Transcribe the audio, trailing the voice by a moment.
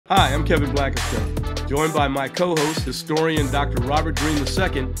Hi, I'm Kevin Blackistone, joined by my co-host, historian Dr. Robert Greene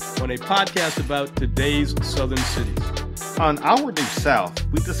II, on a podcast about today's southern cities. On Our New South,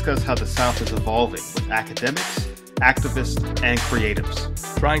 we discuss how the South is evolving with academics, activists, and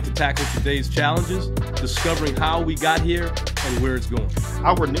creatives. Trying to tackle today's challenges, discovering how we got here, and where it's going.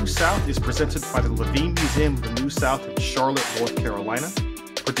 Our New South is presented by the Levine Museum of the New South in Charlotte, North Carolina,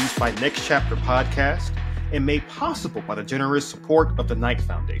 produced by Next Chapter Podcast, and made possible by the generous support of the Knight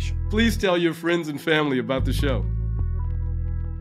Foundation. Please tell your friends and family about the show.